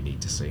know we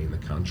need to see in the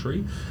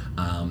country.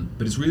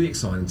 But it's really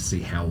exciting to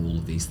see how all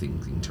of these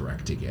things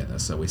interact together.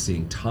 So we're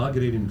seeing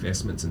targeted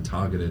investments and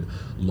targeted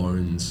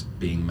loans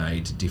being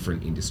made to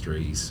different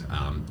industries,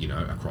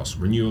 across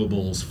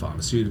renewables,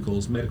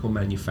 pharmaceuticals, medical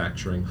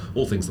manufacturing,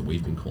 all things that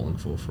we've been calling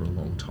for a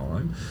long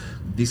time.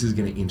 This is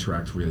going to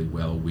interact really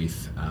well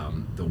with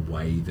the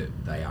way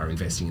that they are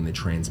investing in the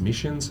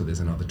transmission. So there's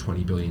another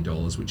 $20 billion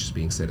which is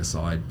being set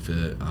aside for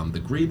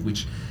the grid,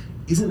 which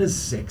isn't as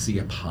sexy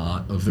a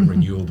part of the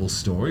renewable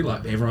story.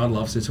 Like, everyone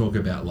loves to talk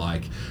about,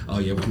 like, oh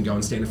yeah, we can go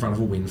and stand in front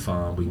of a wind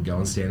farm, we can go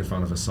and stand in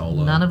front of a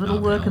solar. None of it'll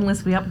work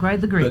unless we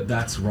upgrade the grid. But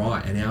that's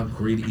right, and our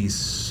grid is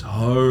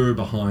so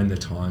behind the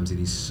times, it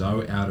is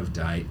so out of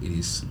date, it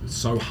is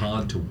so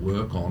hard to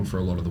work on for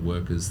a lot of the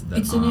workers that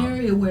It's an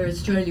area where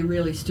Australia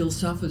really still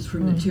suffers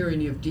from the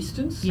tyranny of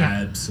distance. Yeah.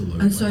 Absolutely.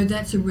 And so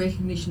that's a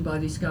recognition by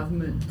this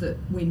government that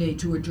we need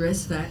to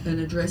address that and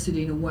address it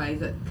in a way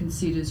that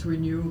considers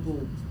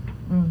renewable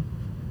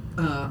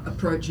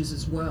approaches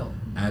as well.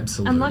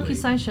 Absolutely. And like you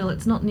say, Shell,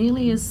 it's not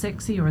nearly as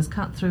sexy or as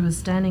cut through as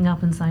standing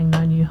up and saying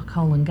no new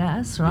coal and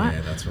gas, right?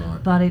 Yeah, that's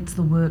right. But it's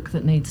the work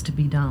that needs to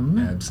be done.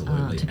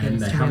 Absolutely. To get And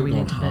us they to where haven't we gone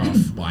need to be.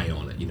 halfway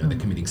on it. They're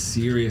committing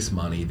serious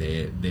money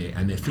there,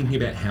 and they're thinking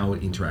about how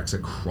it interacts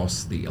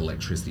across the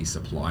electricity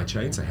supply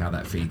chain, so how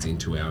that feeds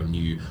into our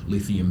new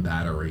lithium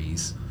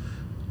batteries.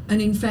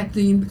 And in fact,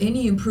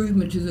 any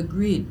improvement to the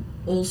grid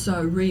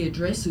also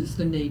readdresses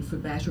the need for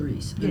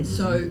batteries. And Yes.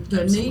 so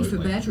the need for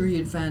Absolutely. battery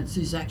advance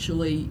is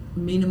actually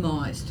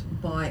minimised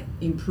by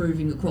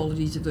improving the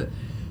qualities of the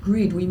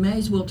grid. We may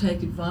as well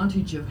take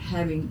advantage of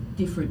having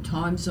different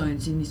time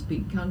zones in this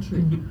big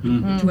country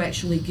to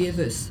actually give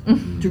us,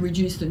 to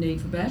reduce the need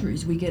for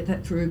batteries. We get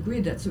that through a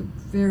grid. That's a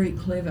very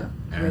clever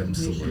recognition.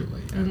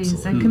 Absolutely. It is,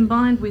 Absolutely. and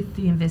combined with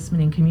the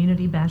investment in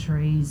community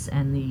batteries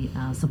and the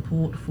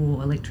support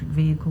for electric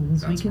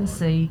vehicles, we That's can right.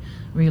 see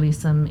really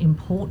some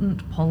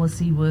important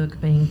policy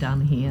work being done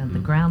here, the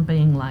ground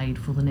being laid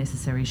for the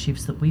necessary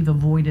shifts that we've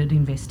avoided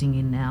investing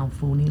in now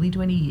for nearly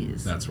 20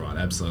 years. That's right,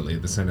 absolutely.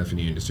 At the Centre for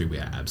New Industry, we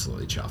are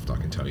absolutely chuffed, I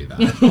can tell you that.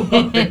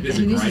 It is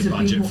a This great is a big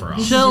budget one. for This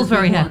us. is Shirl's a big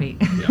very one. happy.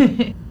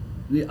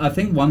 Yeah. I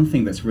think one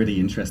thing that's really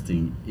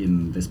interesting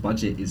in this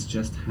budget is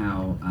just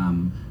how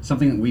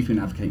something that we've been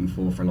advocating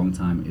for a long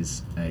time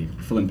is a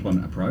full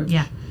employment approach.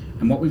 Yeah.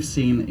 And what we've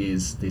seen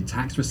is the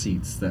tax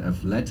receipts that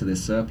have led to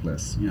this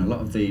surplus. You know, a lot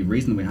of the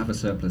reason we have a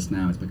surplus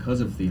now is because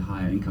of the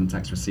higher income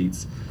tax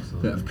receipts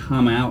that have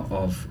come out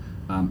of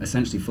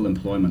essentially full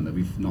employment that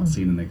we've not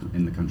seen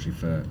in the country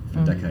for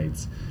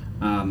decades.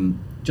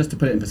 Just to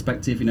put it in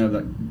perspective, you know,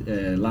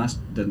 like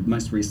the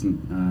most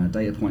recent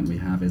data point we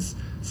have is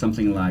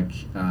something like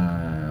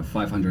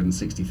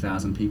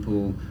 560,000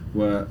 people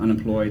were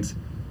unemployed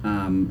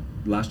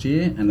last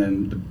year, and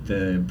then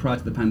the prior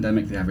to the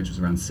pandemic, the average was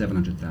around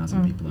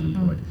 700,000 people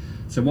unemployed.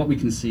 So what we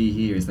can see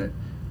here is that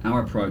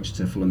our approach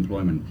to full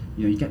employment,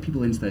 you know, you get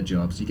people into their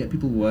jobs, you get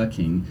people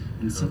working,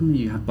 and suddenly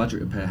you have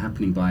budget repair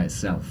happening by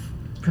itself.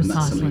 And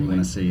that's something we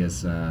want to see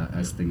as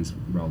things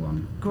roll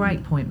on.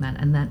 Great point, Matt,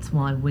 and that's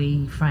why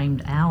we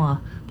framed our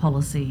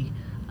policy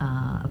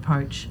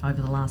approach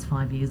over the last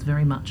 5 years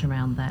very much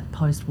around that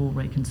post-war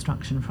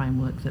reconstruction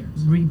framework that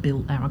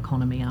rebuilt our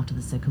economy after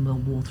the Second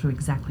World War through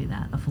exactly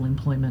that, a full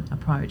employment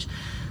approach.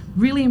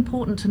 Really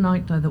important to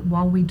note, though, that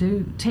while we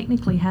do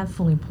technically have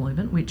full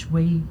employment, which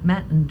we,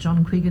 Matt and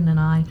John Quiggin and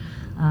I,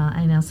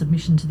 in our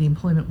submission to the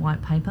Employment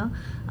White Paper,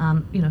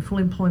 you know, full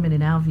employment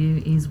in our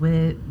view is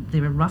where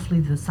there are roughly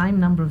the same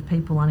number of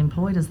people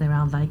unemployed as there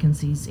are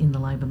vacancies in the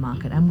labour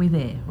market, and we're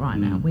there right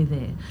now. We're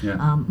there.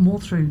 Yeah. More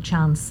through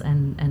chance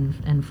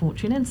and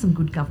fortune and some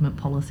good government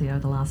policy over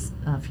the last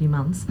few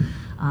months,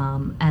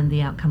 and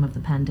the outcome of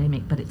the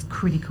pandemic. But it's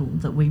critical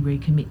that we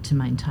recommit to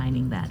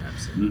maintaining that,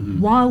 Absolutely.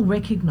 while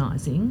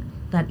recognising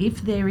that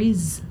if there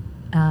is,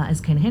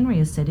 as Ken Henry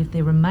has said, if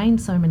there remain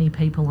so many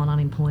people on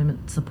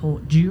unemployment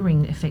support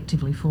during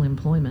effectively full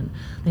employment,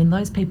 then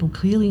those people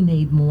clearly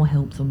need more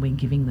help than we're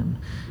giving them.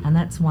 And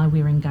that's why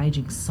we're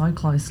engaging so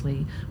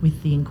closely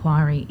with the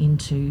inquiry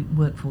into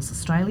Workforce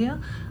Australia,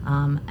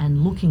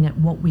 and looking at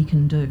what we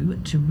can do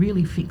to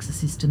really fix a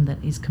system that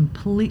is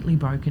completely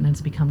broken and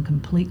has become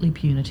completely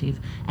punitive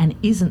and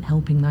isn't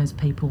helping those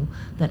people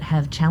that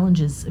have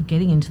challenges of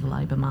getting into the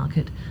labour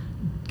market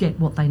get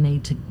what they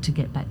need to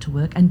get back to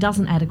work, and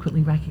doesn't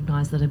adequately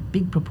recognise that a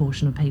big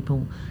proportion of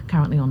people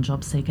currently on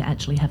JobSeeker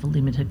actually have a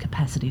limited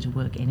capacity to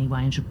work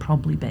anyway and should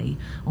probably be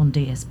on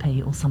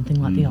DSP or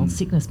something like the old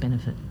sickness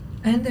benefit.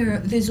 And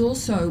there's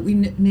also, we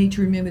need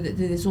to remember that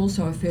there's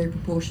also a fair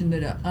proportion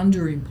that are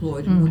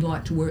underemployed and would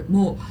like to work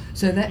more.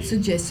 So that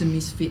suggests a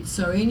misfit.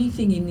 So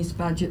anything in this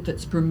budget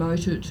that's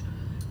promoted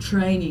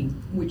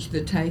training, which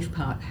the TAFE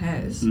part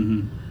has,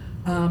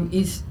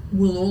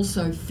 will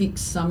also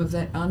fix some of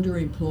that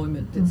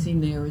underemployment that's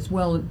in there as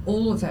well, and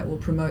all of that will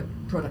promote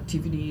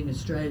productivity in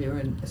Australia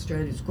and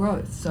Australia's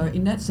growth. So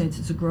in that sense,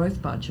 it's a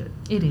growth budget.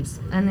 It is,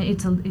 and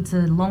it's a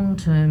long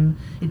term.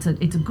 It's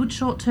a good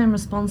short term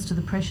response to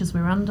the pressures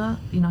we're under.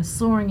 You know,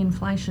 soaring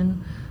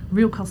inflation,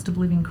 real cost of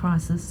living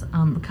crisis,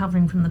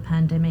 recovering from the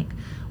pandemic,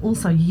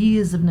 also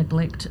years of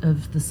neglect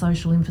of the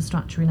social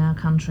infrastructure in our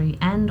country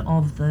and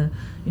of the,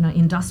 you know,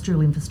 industrial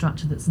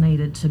infrastructure that's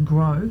needed to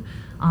grow.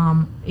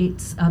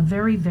 It's a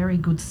very, very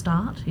good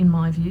start in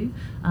my view,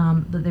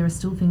 but there are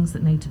still things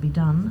that need to be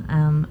done,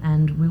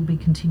 and we'll be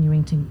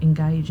continuing to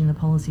engage in the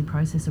policy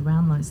process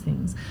around those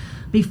things.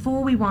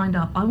 Before we wind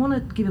up, I want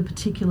to give a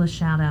particular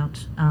shout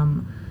out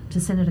to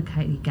Senator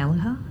Katie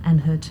Gallagher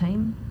and her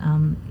team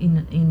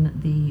in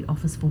the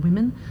Office for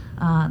Women.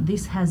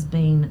 This has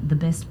been the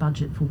best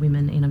budget for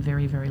women in a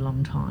very, very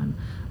long time,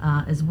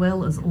 as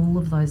well as all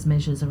of those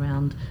measures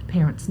around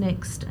Parents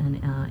Next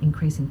and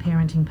increasing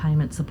parenting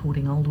payments,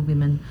 supporting older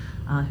women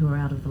who are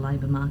out of the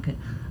labour market.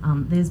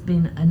 There's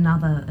been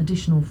another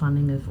additional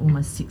funding of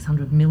almost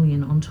 $600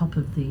 million on top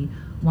of the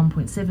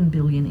 $1.7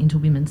 billion into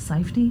women's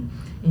safety,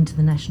 into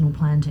the National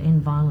Plan to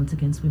End Violence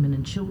Against Women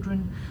and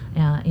Children,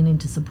 and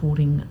into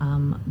supporting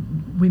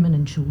women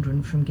and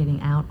children from getting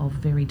out of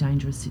very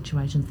dangerous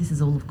situations. This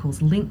is all, of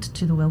course, linked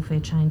to the welfare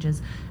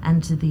changes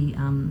and to the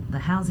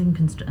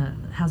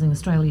Housing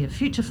Australia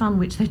Future Fund,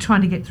 which they're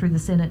trying to get through the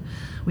Senate,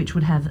 which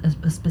would have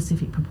a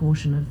specific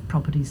proportion of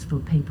properties for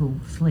people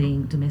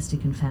fleeing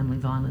domestic and family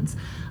violence.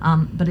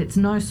 But it's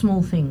no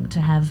small thing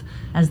to have,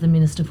 as the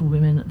Minister for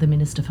Women, the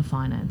Minister for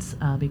Finance,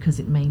 because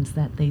it means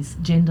that this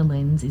gender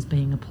lens is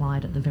being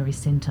applied at the very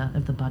centre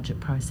of the budget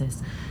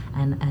process.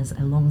 And as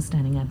a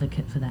long-standing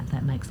advocate for that,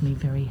 that makes me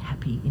very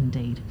happy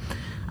indeed.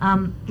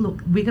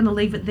 Look, we're going to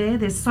leave it there.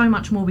 There's so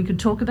much more we could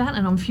talk about,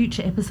 and on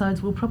future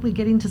episodes we'll probably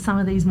get into some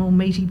of these more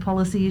meaty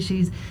policy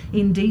issues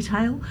in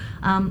detail.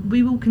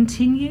 We will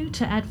continue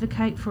to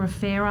advocate for a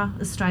fairer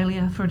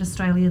Australia, for an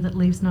Australia that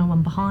leaves no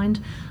one behind,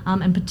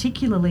 and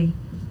particularly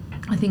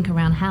I think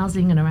around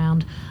housing and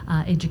around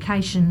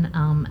education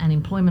and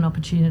employment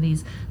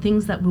opportunities,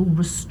 things that will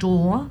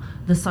restore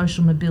the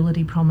social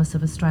mobility promise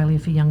of Australia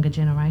for younger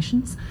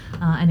generations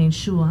and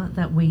ensure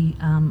that we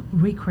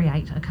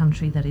recreate a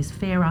country that is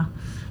fairer,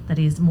 that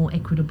is more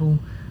equitable,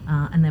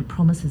 and that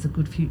promises a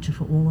good future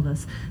for all of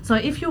us. So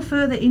if you're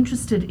further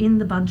interested in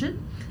the budget,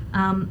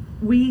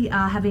 we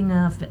are having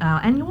our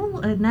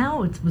annual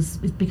now. It's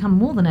become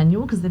more than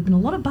annual because there've been a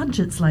lot of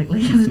budgets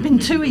lately. There's been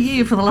 2 a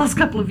year for the last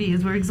couple of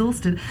years. We're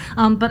exhausted.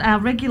 But our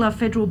regular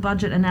federal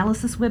budget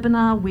analysis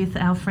webinar with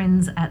our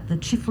friends at the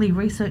Chifley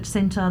Research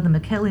Centre, the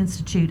McKell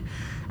Institute,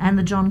 and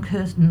the John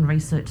Curtin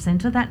Research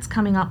Centre. That's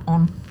coming up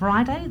on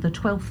Friday, the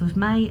 12th of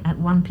May at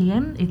 1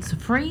 p.m. It's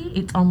free,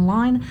 it's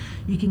online.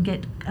 You can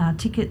get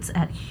tickets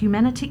at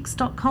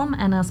humanitics.com,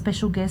 and our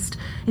special guest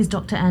is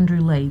Dr. Andrew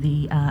Lee,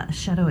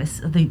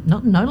 the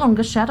no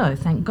longer shadow,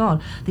 thank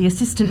God, the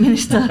Assistant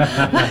Minister.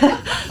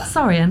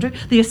 Sorry, Andrew.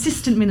 The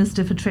Assistant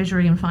Minister for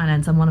Treasury and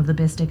Finance, and one of the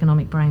best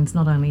economic brains,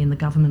 not only in the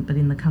government but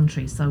in the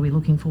country. So we're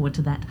looking forward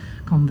to that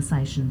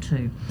conversation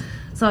too.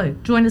 So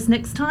join us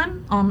next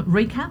time on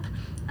Recap.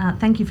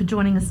 Thank you for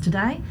joining us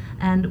today,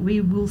 and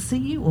we will see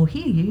you or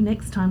hear you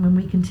next time when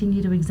we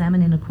continue to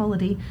examine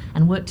inequality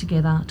and work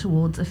together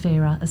towards a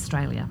fairer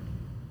Australia.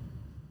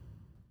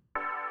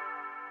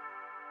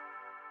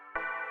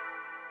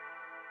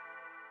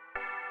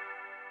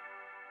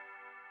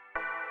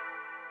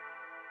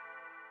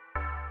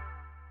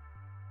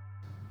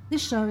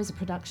 This show is a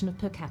production of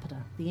Per Capita,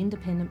 the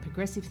independent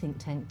progressive think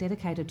tank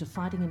dedicated to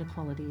fighting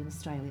inequality in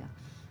Australia.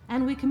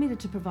 And we're committed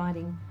to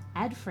providing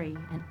ad-free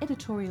and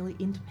editorially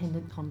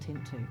independent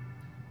content too.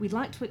 We'd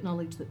like to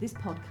acknowledge that this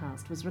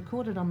podcast was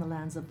recorded on the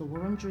lands of the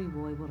Wurundjeri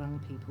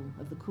Woi-wurrung people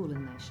of the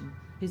Kulin Nation,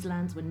 whose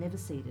lands were never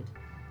ceded,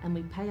 and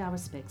we pay our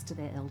respects to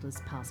their elders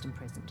past and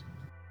present.